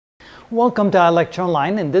Welcome to iLecture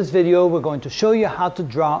Online. In this video we're going to show you how to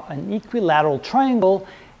draw an equilateral triangle,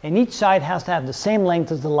 and each side has to have the same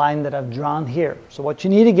length as the line that I've drawn here. So what you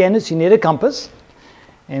need again is you need a compass,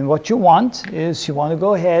 and what you want is you want to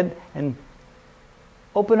go ahead and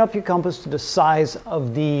open up your compass to the size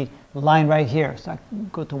of the line right here. So I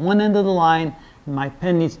go to one end of the line and my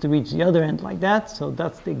pen needs to reach the other end like that. So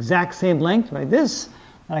that's the exact same length like this.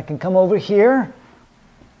 And I can come over here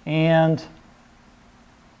and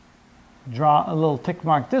draw a little tick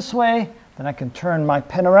mark this way. Then I can turn my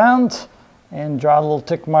pen around and draw a little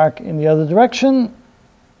tick mark in the other direction,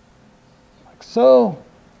 like so.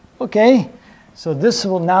 Okay, so this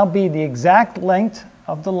will now be the exact length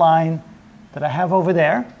of the line that I have over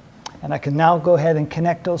there, and I can now go ahead and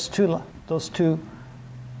connect those two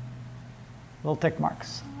little tick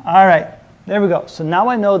marks. All right, there we go. So now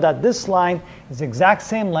I know that this line is the exact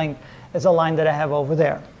same length as a line that I have over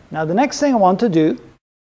there. Now the next thing I want to do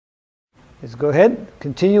is go ahead,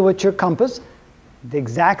 continue with your compass, the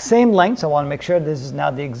exact same length. So I want to make sure this is now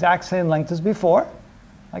the exact same length as before,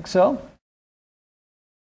 like so.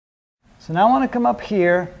 So now I want to come up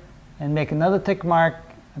here and make another tick mark,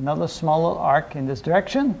 another small little arc in this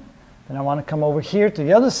direction. Then I want to come over here to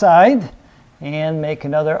the other side and make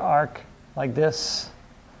another arc like this.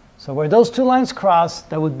 So where those two lines cross,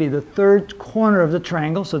 that would be the third corner of the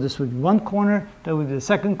triangle. So this would be one corner, that would be the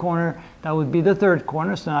second corner, that would be the third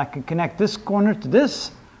corner. So now I can connect this corner to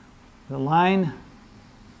this, the line,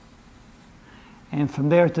 and from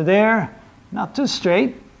there to there, not too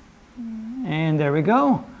straight. And there we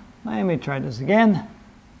go. Let me try this again.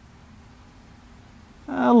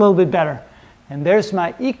 A little bit better. And there's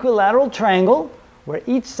my equilateral triangle, where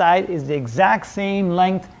each side is the exact same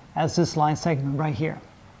length as this line segment right here.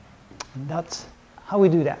 And that's how we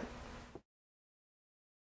do that.